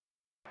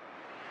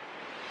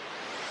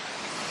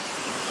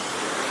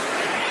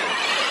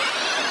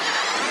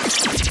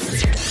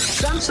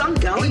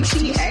Samsung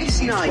Galaxy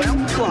S9,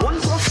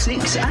 OnePlus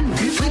 6 and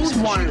Google's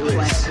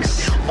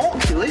Wireless,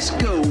 Oculus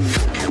Go.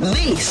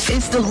 This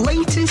is the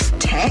latest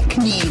tech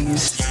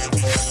news.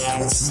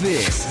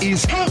 This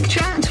is Tech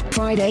Chat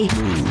Friday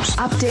News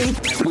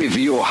Update with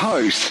your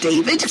host,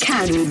 David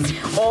Cannon.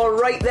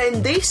 Alright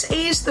then, this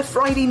is the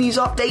Friday News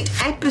Update,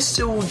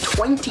 episode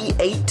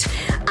 28,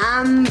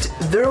 and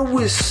there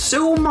was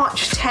so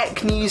much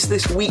tech news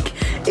this week,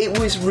 it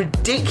was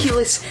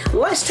ridiculous.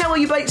 Let's tell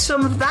you about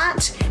some of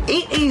that.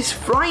 It is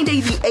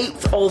Friday the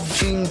 8th of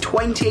June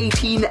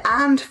 2018,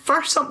 and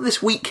first up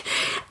this week,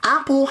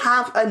 Apple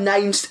have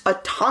announced a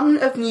ton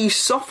of new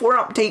software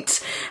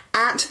updates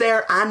at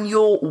their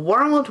annual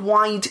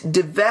Worldwide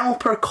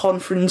Developer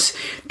Conference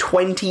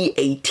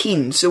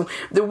 2018. So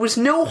there was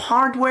no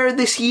hardware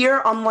this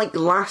year, unlike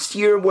last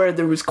year where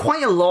there was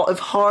quite a lot of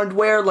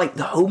hardware like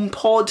the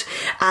HomePod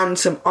and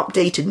some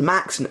updated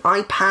Macs and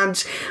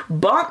iPads,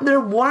 but there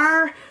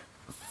were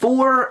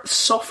 4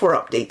 software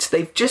updates.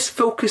 They've just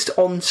focused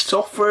on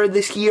software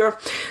this year.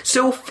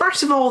 So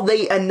first of all,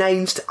 they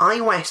announced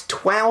iOS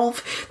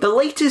 12, the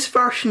latest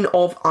version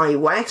of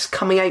iOS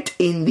coming out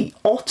in the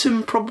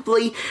autumn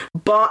probably,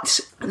 but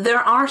there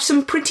are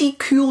some pretty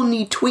cool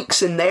new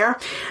tweaks in there.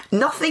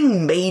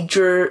 Nothing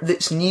major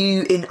that's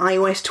new in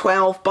iOS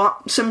 12,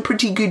 but some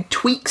pretty good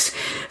tweaks.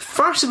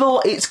 First of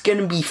all, it's going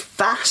to be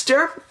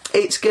faster.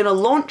 It's going to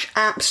launch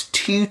apps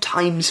 2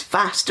 times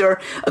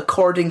faster,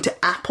 according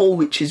to Apple,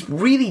 which is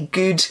really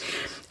good.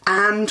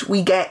 And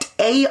we get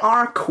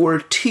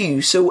ARCore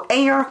 2. So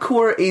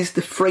ARCore is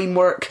the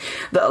framework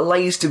that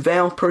allows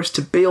developers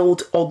to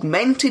build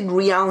augmented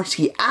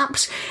reality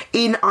apps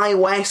in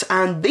iOS,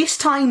 and this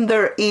time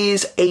there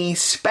is a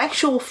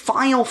special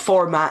file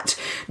format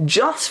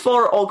just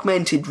for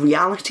augmented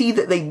reality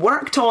that they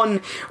worked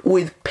on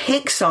with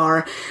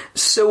Pixar.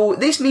 So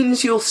this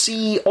means you'll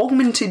see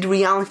augmented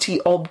reality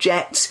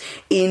objects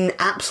in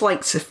apps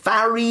like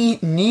Safari,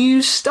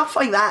 News, stuff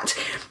like that.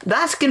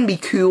 That's going to be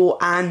cool,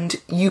 and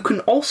you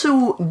can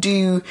also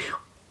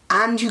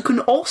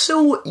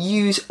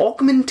use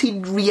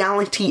augmented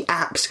reality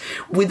apps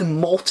with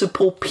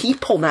multiple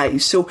people now.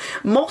 So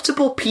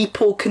multiple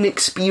people can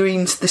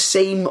experience the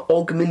same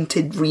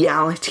augmented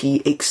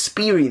reality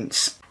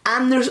experience.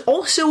 And there's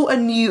also a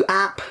new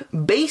app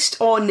based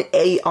on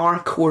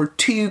ARCore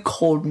 2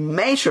 called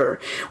Measure,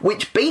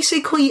 which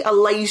basically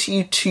allows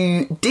you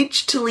to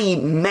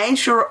digitally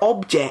measure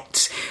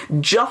objects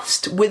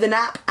just with an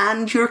app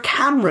and your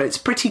camera. It's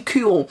pretty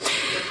cool.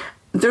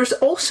 There's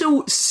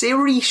also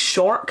Siri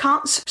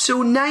shortcuts,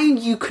 so now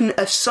you can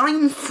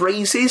assign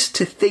phrases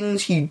to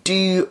things you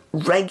do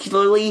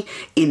regularly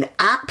in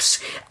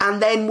apps,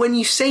 and then when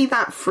you say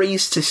that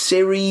phrase to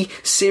Siri,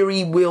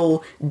 Siri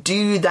will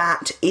do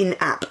that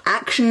in-app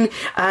action,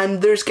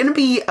 and there's going to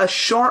be a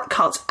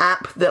shortcuts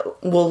app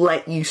that will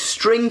let you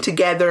string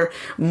together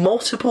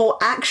multiple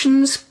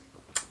actions,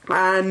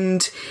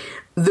 and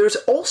there's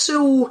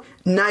also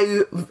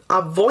now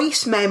a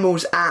voice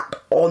memos app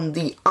on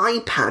the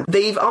iPad.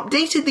 They've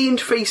updated the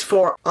interface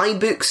for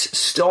iBooks,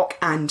 Stock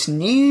and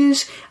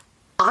News.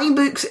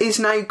 iBooks is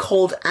now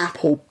called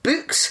Apple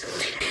Books.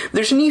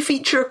 There's a new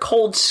feature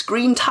called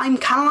Screen Time,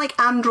 kind of like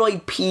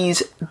Android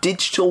P's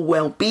digital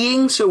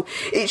well-being. So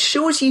it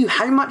shows you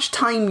how much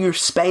time you're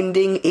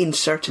spending in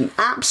certain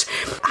apps,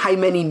 how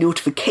many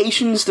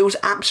notifications those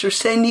apps are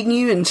sending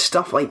you and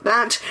stuff like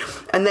that.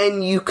 And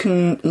then you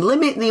can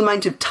limit the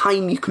amount of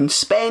time you can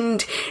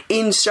spend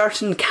in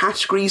certain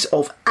categories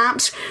of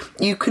apps.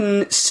 You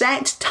can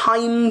set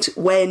times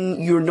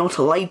when you're not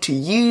allowed to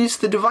use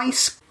the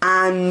device,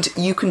 and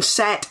you can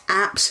set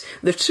apps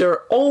that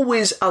are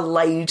always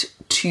allowed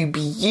to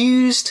be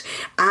used,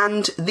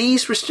 and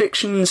these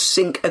restrictions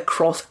sync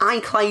across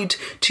iCloud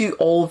to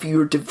all of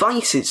your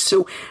devices.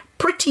 So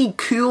pretty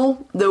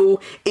cool,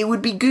 though it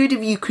would be good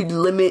if you could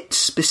limit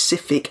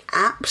specific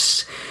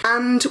apps.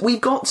 And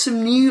we've got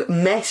some new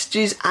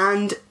messages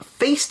and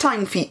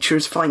FaceTime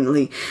features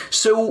finally.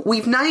 So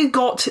we've now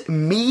got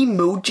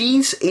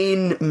Memojis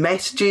in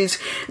messages.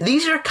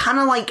 These are kind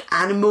of like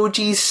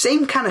Animojis,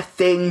 same kind of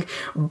thing,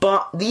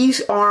 but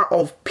these are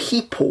of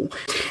people.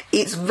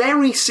 It's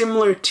very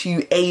similar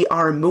to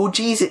AR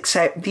emojis,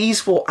 except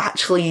these will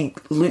actually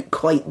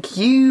look like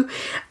you,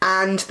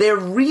 and they're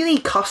really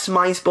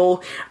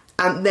customizable.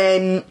 And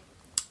then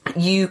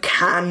you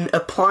can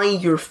apply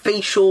your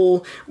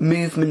facial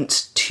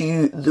movements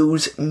to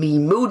those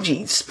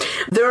Memojis.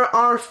 There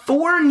are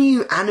 4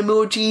 new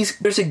Animojis.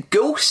 There's a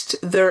ghost,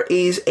 there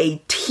is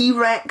a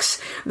T-Rex,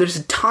 there's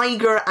a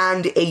tiger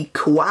and a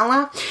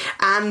koala,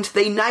 and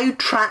they now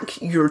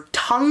track your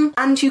tongue,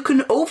 and you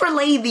can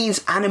overlay these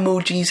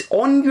Animojis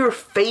on your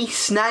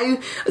face now,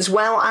 as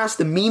well as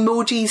the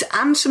Memojis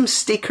and some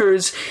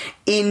stickers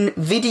in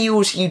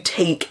videos you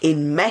take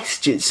in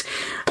messages.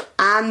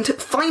 And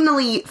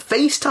finally,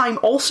 FaceTime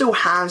also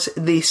has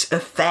this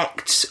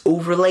effects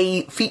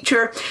overlay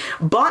feature,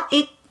 but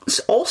it's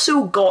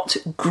also got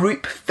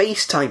group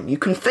FaceTime. You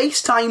can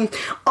FaceTime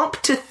up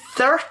to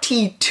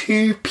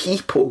 32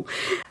 people.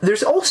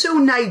 There's also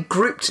now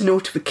grouped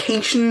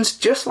notifications,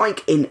 just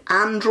like in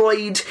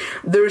Android.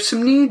 There's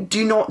some new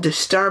do not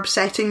disturb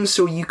settings,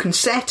 so you can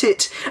set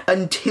it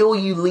until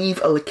you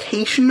leave a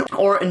location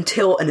or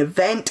until an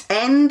event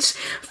ends.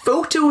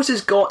 Photos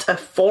has got a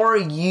For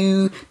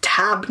You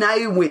tab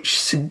now, which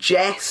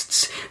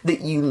suggests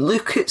that you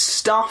look at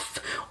stuff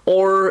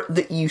or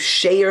that you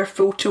share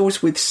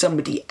photos with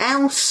somebody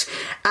else,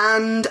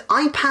 and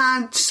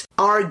iPads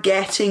are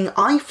getting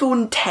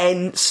iPhone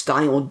X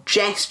style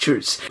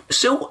gestures.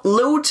 So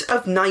loads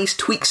of nice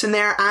tweaks in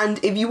there, and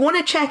if you want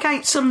to check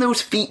out some of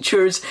those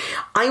features,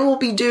 I will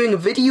be doing a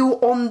video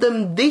on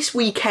them this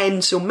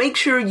weekend, so make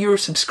sure you're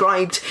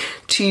subscribed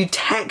to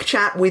Tech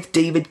Chat with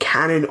David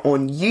Cannon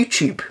on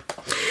YouTube.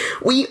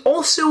 We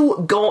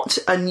also got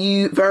a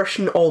new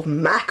version of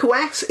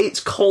macOS. It's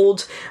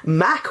called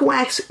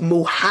macOS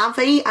Mojave,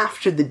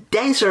 after the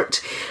desert,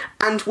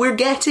 and we're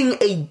getting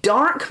a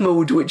dark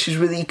mode, which is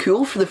really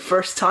cool for the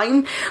first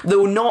time,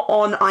 though not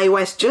on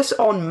iOS, just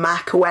on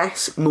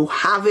macOS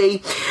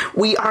Mojave.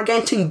 We are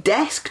getting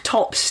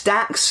desktop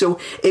stacks, so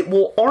it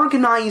will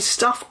organise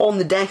stuff on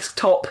the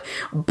desktop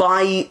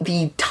by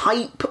the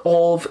type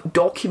of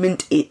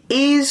document it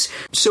is.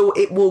 So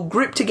it will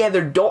group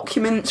together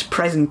documents,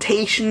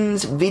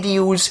 presentations,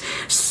 videos,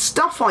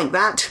 stuff like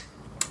that.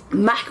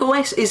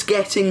 macOS is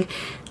getting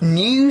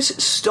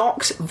news,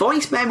 stocks,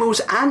 voice memos,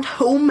 and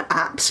home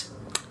apps.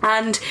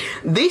 And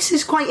this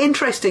is quite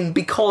interesting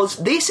because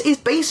this is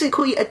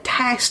basically a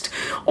test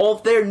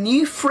of their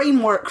new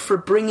framework for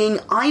bringing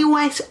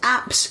iOS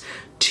apps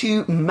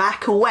to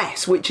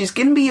macOS, which is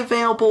going to be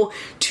available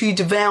to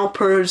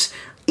developers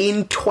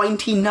in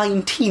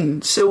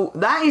 2019. So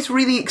that is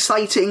really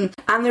exciting.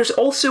 And there's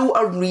also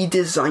a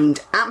redesigned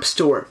App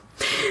Store.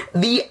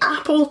 The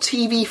Apple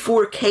TV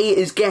 4K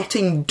is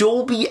getting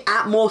Dolby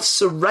Atmos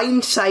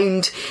surround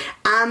sound,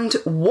 and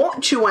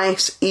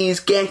watchOS is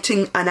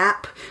getting an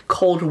app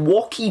called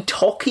Walkie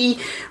Talkie.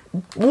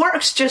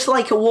 Works just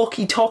like a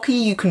walkie-talkie.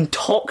 You can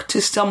talk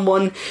to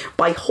someone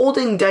by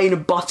holding down a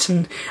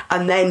button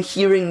and then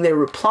hearing their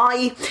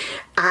reply.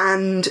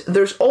 And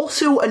there's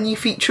also a new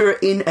feature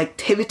in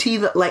Activity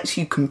that lets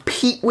you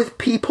compete with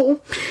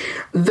people.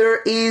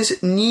 There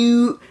is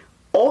new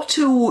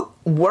auto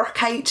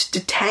workout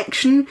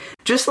detection,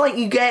 just like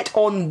you get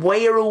on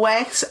Wear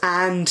OS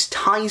and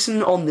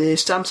Tizen on the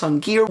Samsung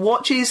Gear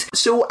watches.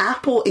 So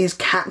Apple is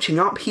catching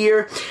up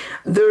here.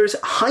 There's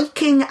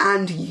hiking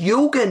and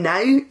yoga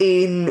now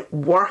in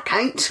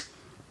Workout.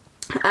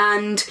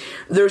 And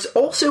there's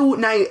also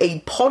now a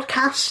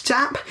podcast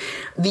app.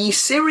 The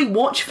Siri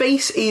watch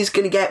face is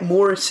going to get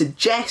more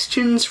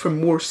suggestions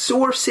from more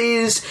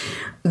sources.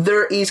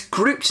 There is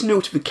grouped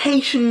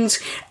notifications,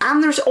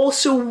 and there's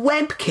also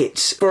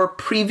WebKits for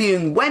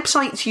previewing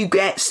websites you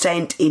get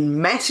sent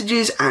in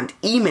messages and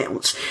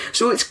emails.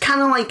 So it's kind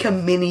of like a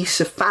mini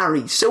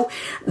Safari. So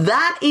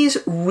that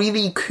is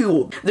really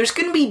cool. There's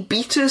going to be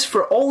betas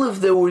for all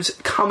of those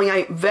coming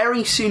out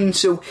very soon.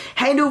 So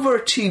head over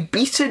to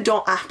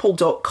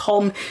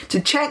beta.apple.com to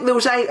check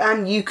those out,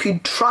 and you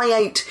could try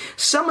out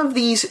some of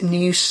these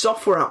new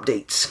software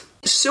updates.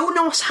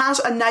 Sonos has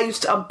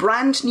announced a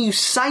brand new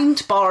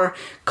soundbar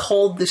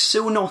called the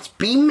Sonos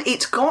Beam.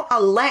 It's got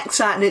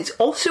Alexa and it's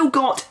also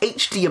got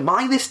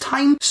HDMI this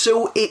time,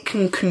 so it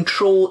can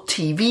control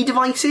TV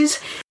devices.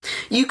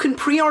 You can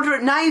pre-order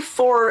it now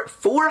for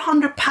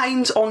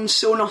 £400 on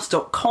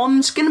Sonos.com.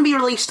 It's going to be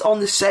released on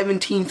the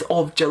 17th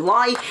of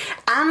July,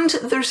 and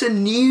there's a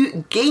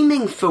new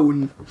gaming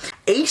phone.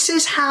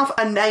 Asus have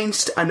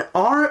announced an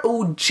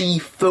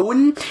ROG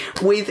phone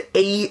with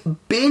a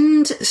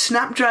binned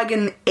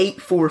Snapdragon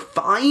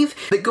 845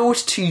 that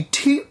goes to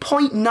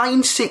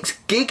 2.96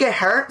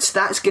 gigahertz.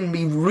 That's going to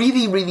be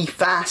really, really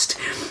fast.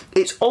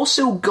 It's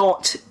also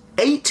got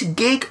 8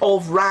 gig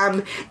of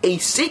RAM, a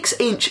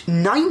 6-inch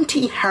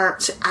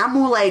 90Hz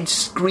AMOLED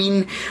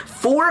screen,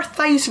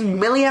 4000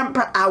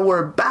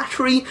 mAh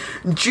battery,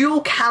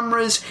 dual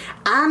cameras,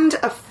 and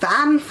a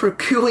fan for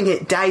cooling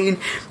it down,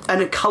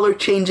 and a colour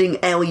changing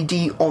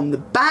LED on the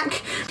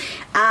back.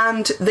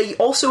 And they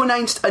also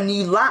announced a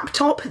new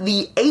laptop,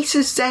 the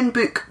Asus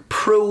ZenBook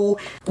Pro,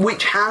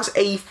 which has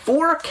a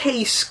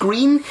 4K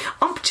screen,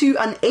 up to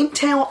an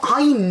Intel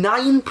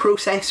i9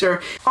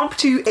 processor, up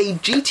to a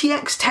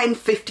GTX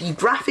 1050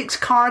 graphics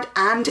card,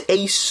 and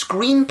a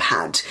screen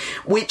pad,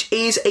 which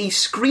is a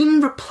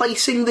screen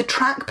replacing the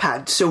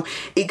trackpad. So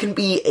it can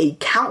be a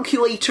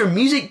calculator,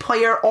 music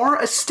player, or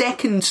a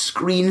second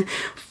screen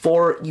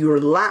for your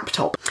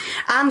laptop.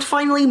 And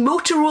finally,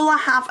 Motorola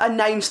have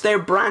announced their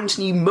brand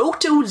new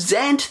Moto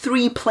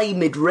Z3 Play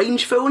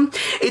mid-range phone.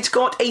 It's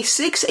got a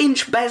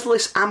 6-inch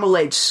bezel-less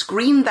AMOLED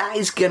screen that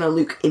is gonna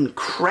look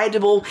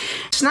incredible.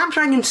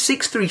 Snapdragon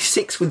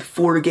 636 with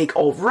 4 gig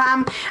of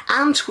RAM,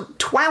 and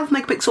 12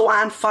 megapixel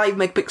and 5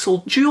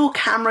 megapixel dual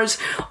cameras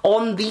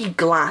on the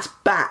glass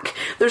back.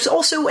 There's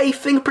also a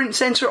fingerprint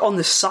sensor on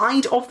the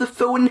side of the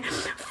phone,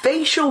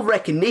 facial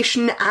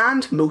recognition,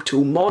 and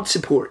Moto Mod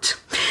support.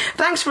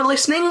 Thanks for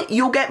listening.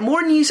 You'll get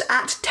more news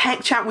at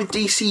Tech Chat with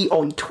DC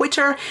on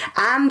Twitter,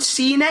 and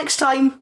see you next time.